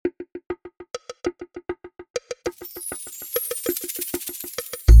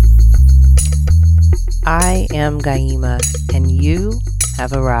I am Gaima, and you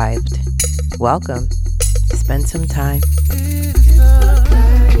have arrived. Welcome. Spend some time. It's the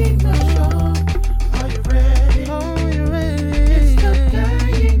Gaima Show. Are you ready? It's the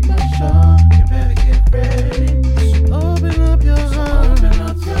Gaima Show. You better get ready. Open up your heart. Open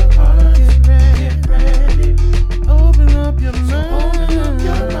up your heart. Get ready. Open up your mind. Open up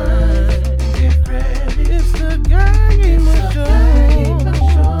your mind. Get ready. It's the Gaima Show.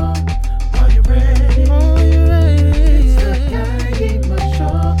 Are you ready? It's the Gaima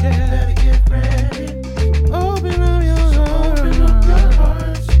Show. You better get ready. Open up your heart. Open up your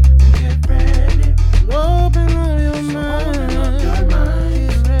hearts. Get ready. Open up your mind. Open up your mind.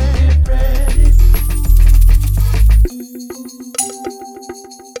 Get ready.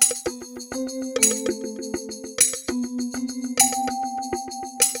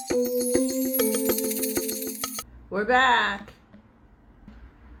 We're back.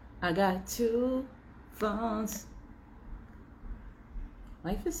 I got two phones.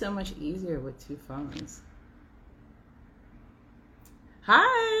 Life is so much easier with two phones.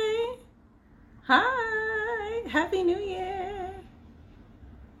 Hi. Hi. Happy New Year.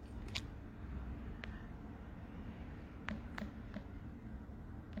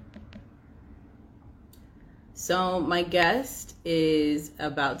 So my guest is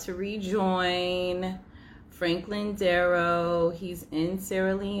about to rejoin. Franklin Darrow. He's in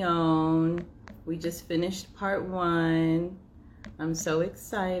Sierra Leone. We just finished part 1. I'm so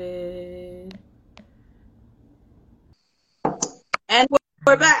excited. And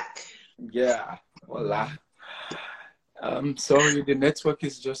we're back. Yeah. Hola. I'm sorry, the network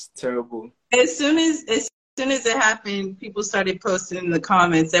is just terrible. As soon as it happened, people started posting in the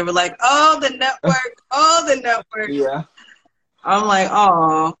comments. They were like, "Oh, the network! Oh, the network!" Yeah. I'm like,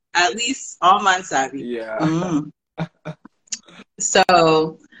 "Oh, at least all mine savvy." Yeah.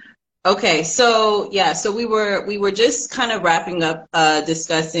 So, okay, so yeah, so we were just kind of wrapping up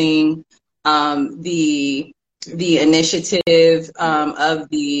discussing the initiative of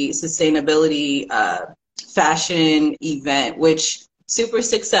the sustainability fashion event, which super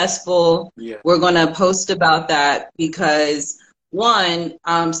successful. Yeah. We're gonna post about that because one,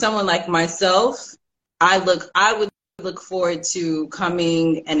 someone like myself, I would look forward to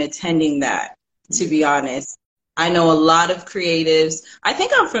coming and attending that, to be honest. I know a lot of creatives. I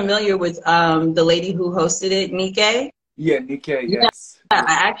think I'm familiar with the lady who hosted it, Nike. Yeah, Nikkei, yes. I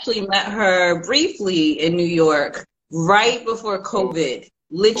actually met her briefly in New York right before COVID,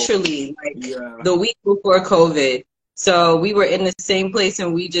 literally like Yeah. the week before COVID. So we were in the same place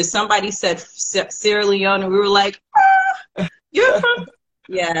and somebody said Sierra Leone and we were like, ah, you're from?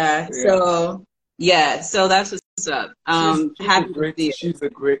 Yeah. So that's what's up. Happy to see you. She's a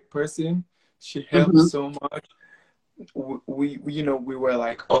great person. She helps so much. We were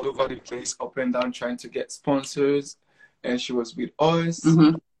like all over the place, up and down, trying to get sponsors, and she was with us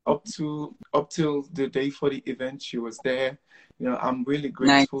up till the day for the event. She was there. I'm really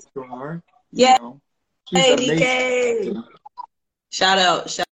grateful to her. Yeah. She's Hey, amazing. Nike. Shout out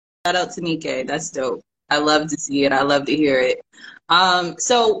to Nike. That's dope. I love to see it. I love to hear it.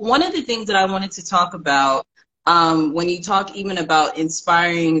 So one of the things that I wanted to talk about, when you talk even about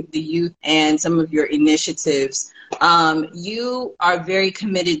inspiring the youth and some of your initiatives, you are very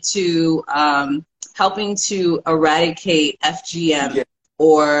committed to helping to eradicate FGM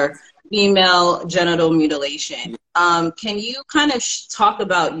or female genital mutilation. Can you kind of talk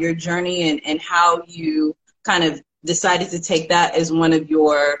about your journey and how you kind of decided to take that as one of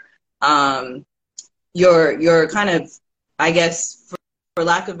your kind of, I guess, for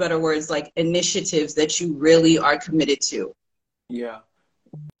lack of better words, like initiatives that you really are committed to? Yeah.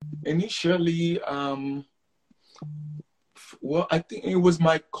 Initially, well, I think it was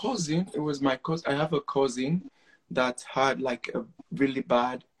my cousin. I have a cousin that had like a really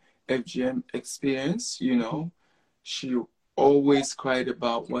bad FGM experience, She always cried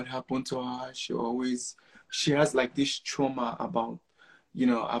about what happened to her. She has like this trauma about,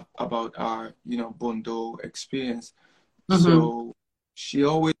 about our, Bondo experience. So she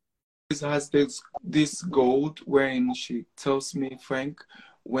always has this goal wherein she tells me, Frank,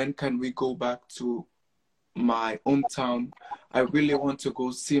 when can we go back to my hometown? I really want to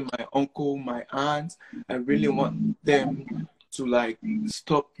go see my uncle, my aunt. I really want them to like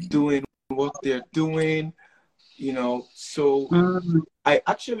stop doing what they're doing, So I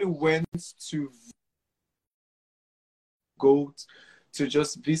actually went to go to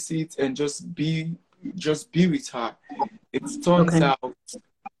just visit and just be with her. It turns out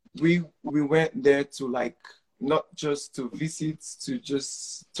we went there to like not just to visit, to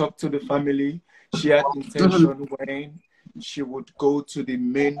just talk to the family. She had intention when she would go to the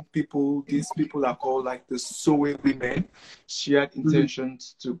main people. These people are called like the Sowe women. She had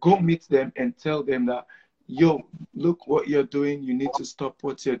intentions to go meet them and tell them that, yo, look what you're doing. You need to stop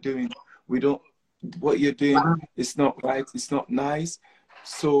what you're doing. What you're doing is not right. It's not nice.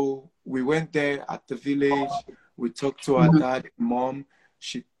 So we went there at the village. We talked to her dad and mom.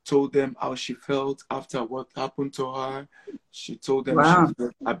 She told them how she felt after what happened to her. She told them she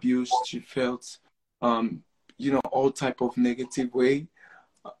felt abused. She felt, all type of negative way.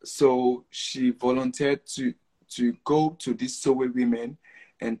 So she volunteered to go to these Sowe women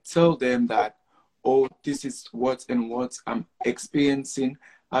and tell them that, oh, this is what I'm experiencing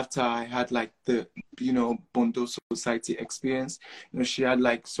after I had like the, Bondo Society experience. She had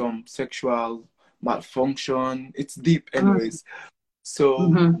like some sexual malfunction. It's deep anyways.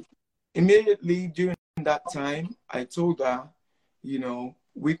 So immediately during that time, I told her,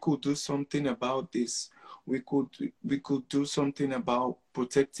 we could do something about this. We could do something about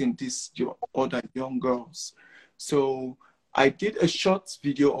protecting these other young girls. So I did a short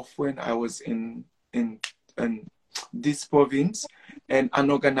video of when I was in this province, and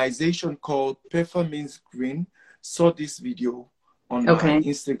an organization called Peppermint Green saw this video on my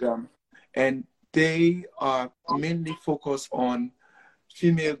Instagram, and they are mainly focused on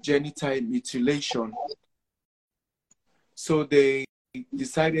female genital mutilation. So they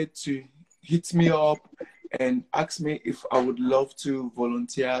decided to hit me up and ask me if I would love to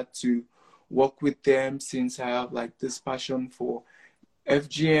volunteer to work with them, since I have like this passion for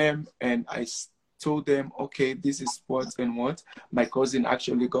FGM. And I told them, okay, this is what and what. My cousin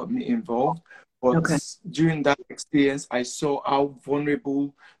actually got me involved. But during that experience, I saw how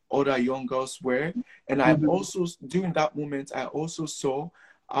vulnerable other young girls were. And I also, during that moment, I also saw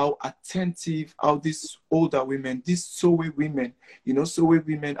how attentive, how these older women, these Sowe women, Sowe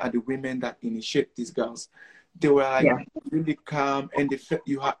women are the women that initiate these girls. They were like really calm, and they felt,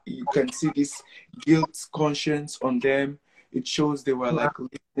 you can see this guilt conscience on them. It shows they were like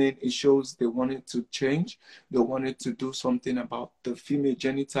listening. It shows they wanted to change. They wanted to do something about the female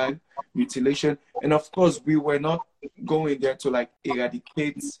genital mutilation. And of course, we were not going there to like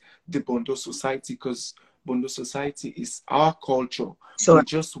eradicate the Bondo Society, because Bondo Society is our culture. So we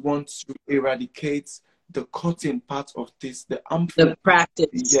just want to eradicate the cutting part of this, the practice.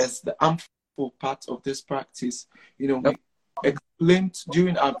 Yes, the harmful part of this practice. We explained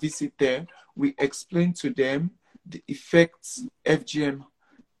during our visit there. We explained to them the effects FGM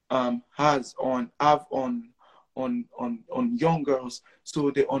have on young girls,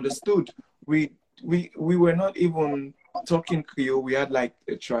 so they understood. We were not even talking Creole. We had like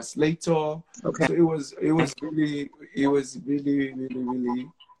a translator. So it was really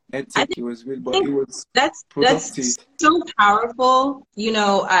hectic. It was really, but it was productive. That's so powerful.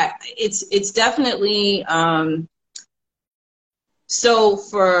 It's definitely so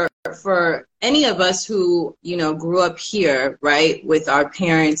for any of us who, grew up here, right, with our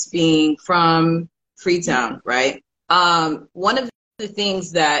parents being from Freetown, right? One of the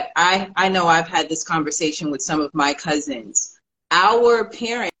things that I know, I've had this conversation with some of my cousins. Our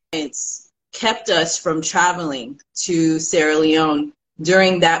parents kept us from traveling to Sierra Leone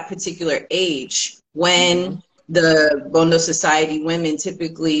during that particular age, when the Bondo Society women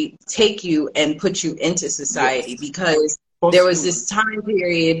typically take you and put you into society, because there was this time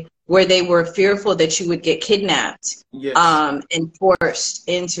period where they were fearful that you would get kidnapped and forced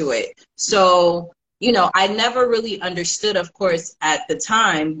into it. So, I never really understood, of course, at the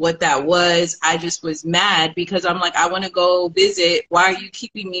time what that was. I just was mad because I'm like, I want to go visit. Why are you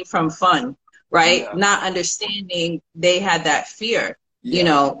keeping me from fun? Right? Yeah. Not understanding they had that fear,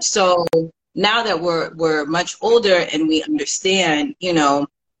 So now that we're much older and we understand,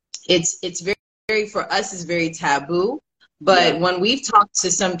 it's very, for us, is very taboo. But when we've talked to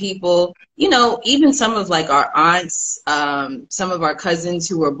some people, even some of like our aunts, some of our cousins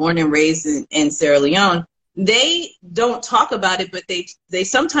who were born and raised in Sierra Leone, they don't talk about it, but they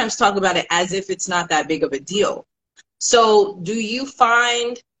sometimes talk about it as if it's not that big of a deal. So do you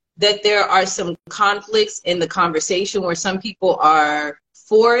find that there are some conflicts in the conversation where some people are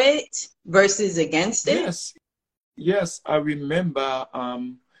for it versus against it? Yes, I remember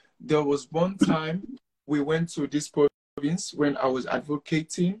there was one time we went to this province when I was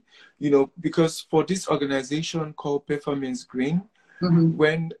advocating, because for this organization called Peppermint Green,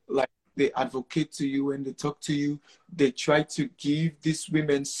 when like they advocate to you, when they talk to you, they try to give these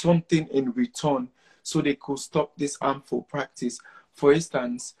women something in return so they could stop this harmful practice. For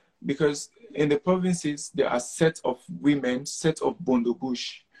instance, because in the provinces, there are set of women, set of Bondo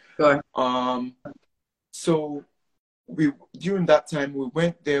Bush. Sure. So during that time, we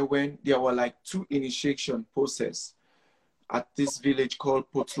went there when there were like 2 initiation process. at this village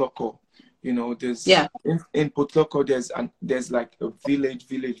called Potloko. You know, there's Yeah. in Potloko there's like a village.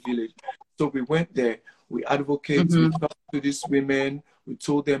 So we went there. We advocated. We talked to these women. We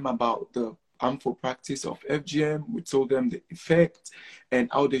told them about the harmful practice of FGM. We told them the effect and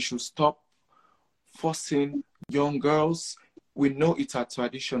how they should stop forcing young girls. We know it's a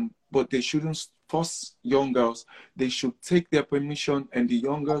tradition, but they shouldn't force young girls. They should take their permission, and the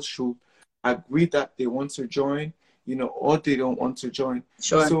young girls should agree that they want to join, you know, or they don't want to join.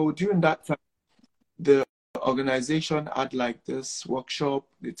 Sure. So during that time, the organization had like this workshop.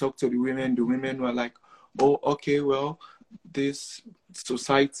 They talked to the women. The women were like, oh, okay, well, this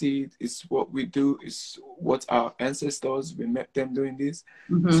society is what we do, is what our ancestors, we met them doing this.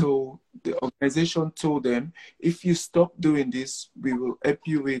 So the organization told them, if you stop doing this, we will help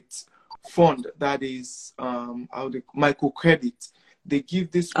you with fund that is microcredit. They give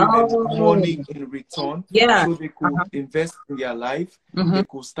these women money in return, so they could invest in their life. They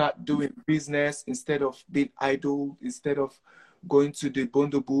could start doing business instead of being idle, instead of going to the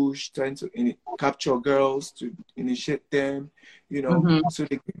Bondo Bush, trying to capture girls, to initiate them, you know. So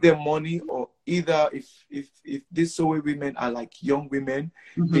they give them money, or either if these Sowe women are like young women,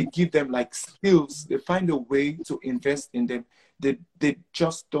 they give them like skills. They find a way to invest in them. They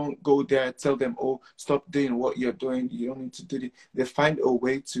just don't go there, tell them, oh, stop doing what you're doing, you don't need to do it. They find a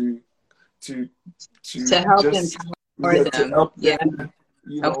way to help just, empower them. To help them,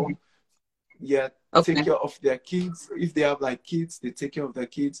 you know. Take care of their kids. If they have like kids, they take care of their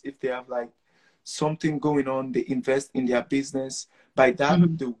kids. If they have like something going on, they invest in their business. By that,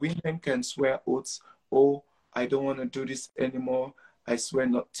 the women can swear oaths, oh, I don't want to do this anymore. I swear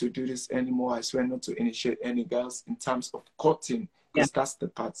not to do this anymore. I swear not to initiate any girls in terms of courting, because that's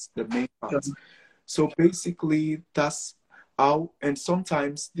the main part. So basically, that's how, and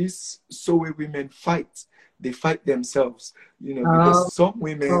sometimes these Sowe women fight. They fight themselves, you know, because some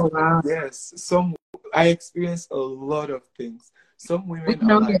women, I experience a lot of things. Some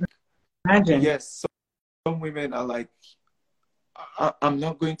women are like, some women are like, I'm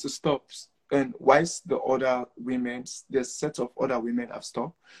not going to stop. And whilst the other women, the set of other women have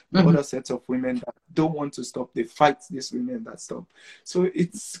stopped, the other set of women that don't want to stop, they fight these women that stop. So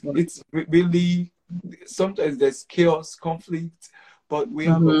it's really, sometimes there's chaos, conflict, but we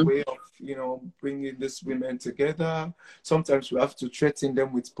have a way of, you know, bringing these women together. Sometimes we have to threaten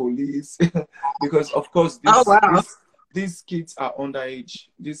them with police because, of course, these kids are underage.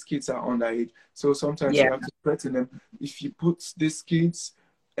 These kids are underage. So sometimes you have to threaten them. If you put these kids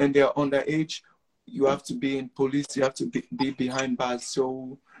and they're underage, you have to be in police. You have to be behind bars.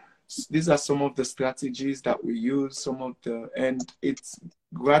 So these are some of the strategies that we use. And it's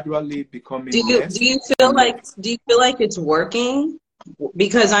gradually becoming. Do you feel like it's working?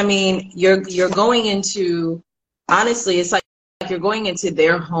 Because I mean, you're going into, honestly, it's like you're going into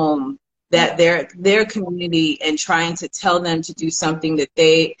their home, that their community, and trying to tell them to do something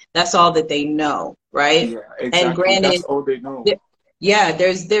that's all that they know, right? Yeah, exactly. And granted, that's all they know. Yeah,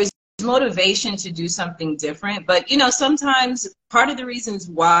 there's motivation to do something different, but you know, sometimes part of the reasons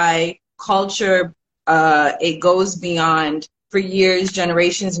why culture it goes beyond for years,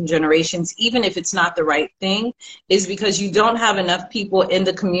 generations and generations, even if it's not the right thing, is because you don't have enough people in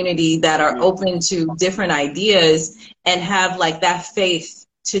the community that are open to different ideas and have like that faith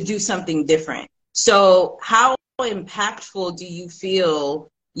to do something different. So how impactful do you feel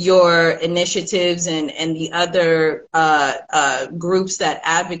your initiatives and the other groups that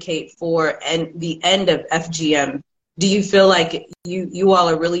advocate for the end of FGM? Do you feel like you all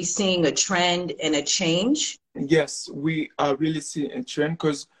are really seeing a trend and a change? Yes, we are really seeing a trend,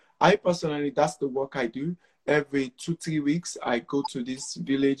 because I personally, that's the work I do. Every 2-3 weeks, I go to this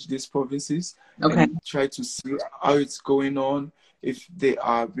village, these provinces, and try to see how it's going on, if they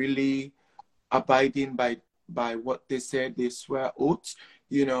are really abiding by what they said. They swear oaths,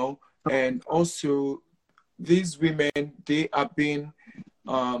 you know. And also, these women, they are being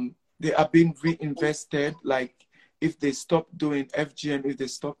reinvested. Like, if they stop doing FGM, if they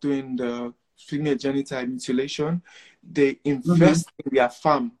stop doing the female genital mutilation, they invest in their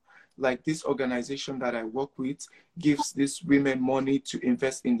farm. Like, this organization that I work with gives these women money to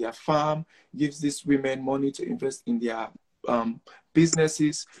invest in their farm, gives these women money to invest in their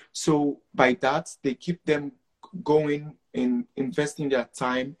businesses. So by that, they keep them going and investing their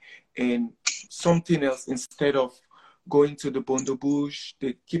time in something else instead of going to the Bondo Bush.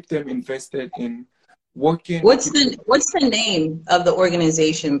 They keep them invested in working. What's the name of the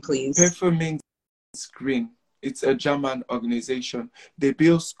organization, please? Peppermint Green. it's a German organization. They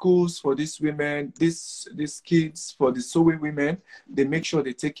build schools for these women, these kids, for the sewing women. They make sure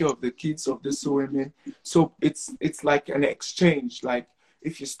they take care of the kids of the sewing women. So it's like an exchange. Like,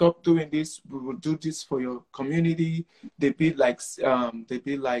 if you stop doing this, we will do this for your community. They build like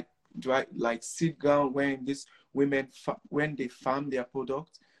seed ground when these women when they farm their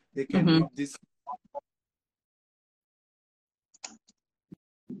product, they can Mm-hmm. do this.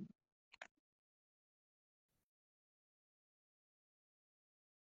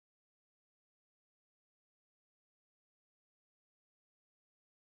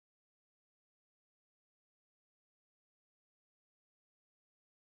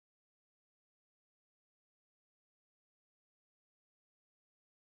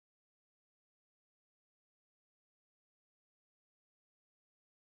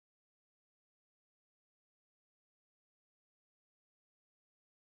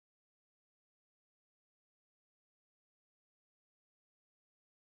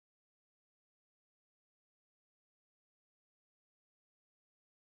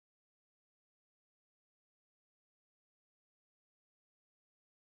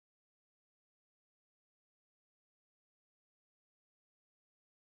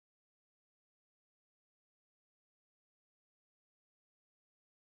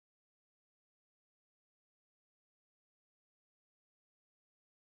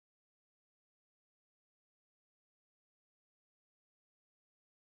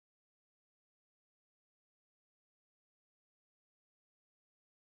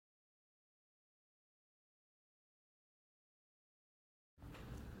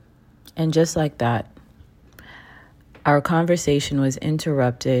 And just like that, our conversation was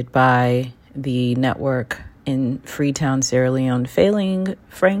interrupted by the network in Freetown, Sierra Leone, failing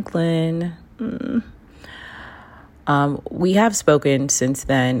Franklin. We have spoken since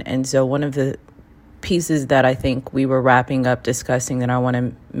then, and so one of the pieces that I think we were wrapping up discussing that I want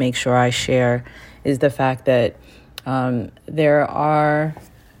to make sure I share is the fact that there are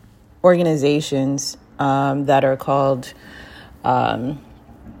organizations that are called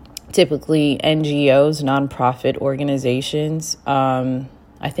typically NGOs, nonprofit organizations.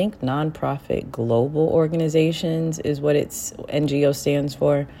 I think nonprofit global organizations is what NGO stands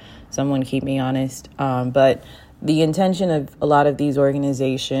for. Someone keep me honest. But the intention of a lot of these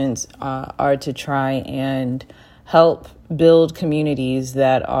organizations are to try and help build communities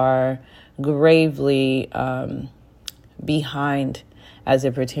that are gravely behind as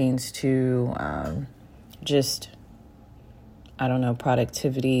it pertains to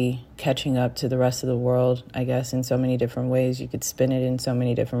productivity, catching up to the rest of the world, I guess, in so many different ways. You could spin it in so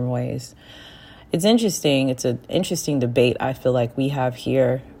many different ways. It's interesting. It's an interesting debate I feel like we have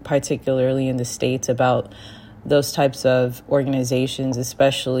here, particularly in the States, about those types of organizations,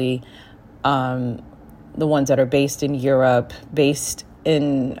 especially the ones that are based in Europe, based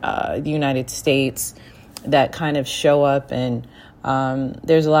in the United States, that kind of show up. And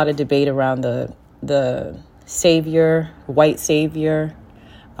there's a lot of debate around the savior, white savior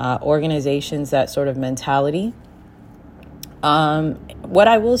organizations, that sort of mentality. What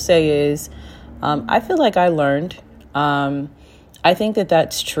I will say is I feel like I learned. I think that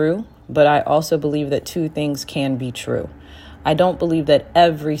that's true, but I also believe that two things can be true. I don't believe that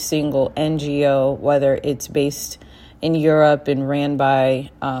every single NGO, whether it's based in Europe and ran by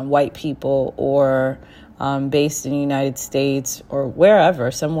white people, or based in the United States or wherever,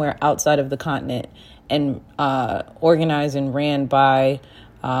 somewhere outside of the continent, and organized and ran by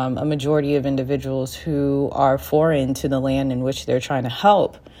a majority of individuals who are foreign to the land in which they're trying to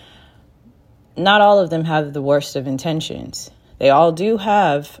help. Not all of them have the worst of intentions. They all do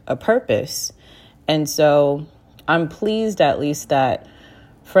have a purpose. And so I'm pleased at least that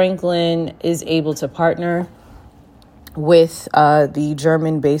Franklin is able to partner with the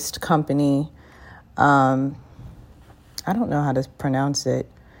German-based company. I don't know how to pronounce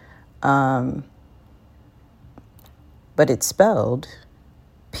it. But it's spelled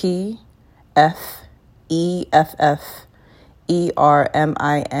PFEFFERMINZ,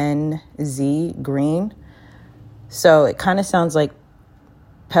 Green. So it kind of sounds like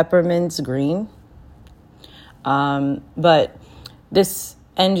Peppermint's Green. But this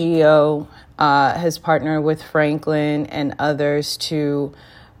NGO has partnered with Franklin and others to,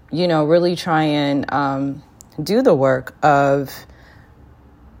 really try and do the work of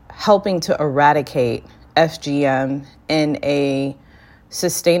helping to eradicate FGM in a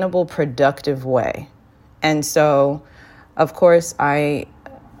sustainable, productive way. And so, of course, I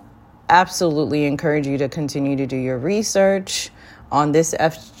absolutely encourage you to continue to do your research on this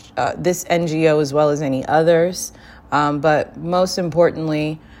NGO as well as any others. But most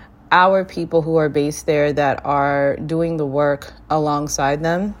importantly, our people who are based there that are doing the work alongside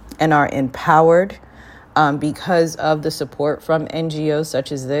them and are empowered because of the support from NGOs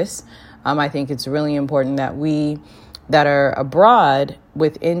such as this. I think it's really important that we that are abroad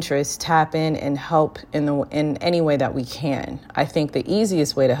with interest tap in and help in any way that we can. I think the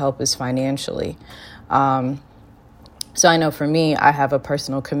easiest way to help is financially. So I know for me, I have a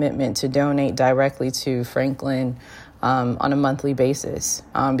personal commitment to donate directly to Franklin on a monthly basis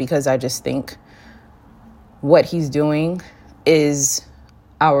because I just think what he's doing is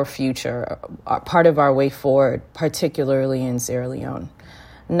our future, part of our way forward, particularly in Sierra Leone.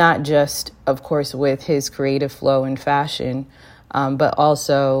 Not just, of course, with his creative flow and fashion, but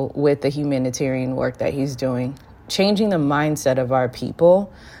also with the humanitarian work that he's doing, changing the mindset of our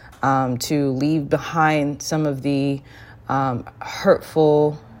people to leave behind some of the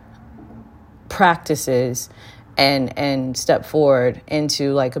hurtful practices and step forward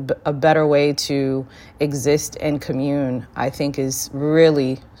into like a better way to exist and commune, I think is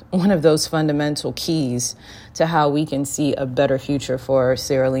really one of those fundamental keys to how we can see a better future for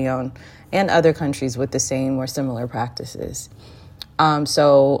Sierra Leone and other countries with the same or similar practices.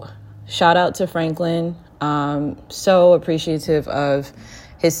 So shout out to Franklin. So appreciative of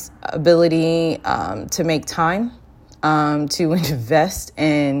his ability to make time to invest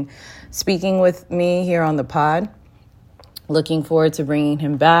in speaking with me here on the pod. Looking forward to bringing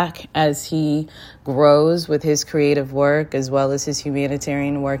him back as he grows with his creative work as well as his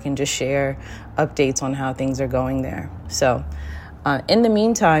humanitarian work and just share updates on how things are going there. So in the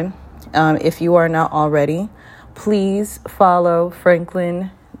meantime, if you are not already, please follow Franklin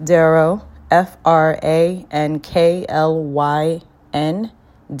Dero,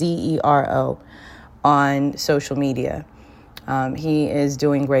 FranklinDero, on social media. He is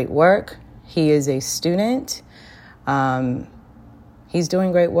doing great work. He is a student. He's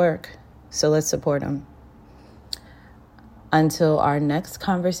doing great work, so let's support him. Until our next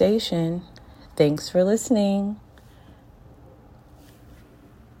conversation, thanks for listening.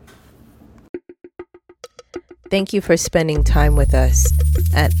 Thank you for spending time with us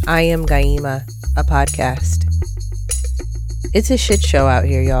at I Am Gaima, a podcast. It's a shit show out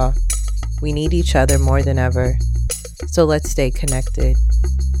here, y'all. We need each other more than ever, so let's stay connected.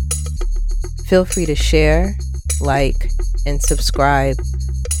 Feel free to share, like, and subscribe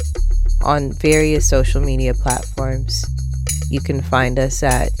on various social media platforms. You can find us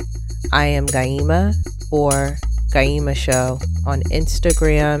at I Am Gaima or Gaima Show on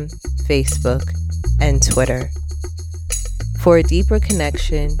Instagram, Facebook, and Twitter. For a deeper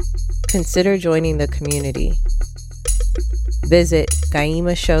connection, consider joining the community. Visit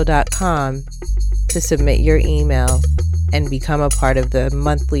gaimashow.com to submit your email and become a part of the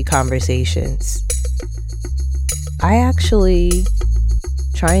monthly conversations. I actually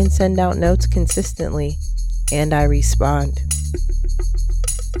try and send out notes consistently, and I respond.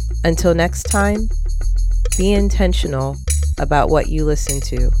 Until next time, be intentional about what you listen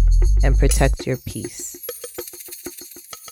to and protect your peace.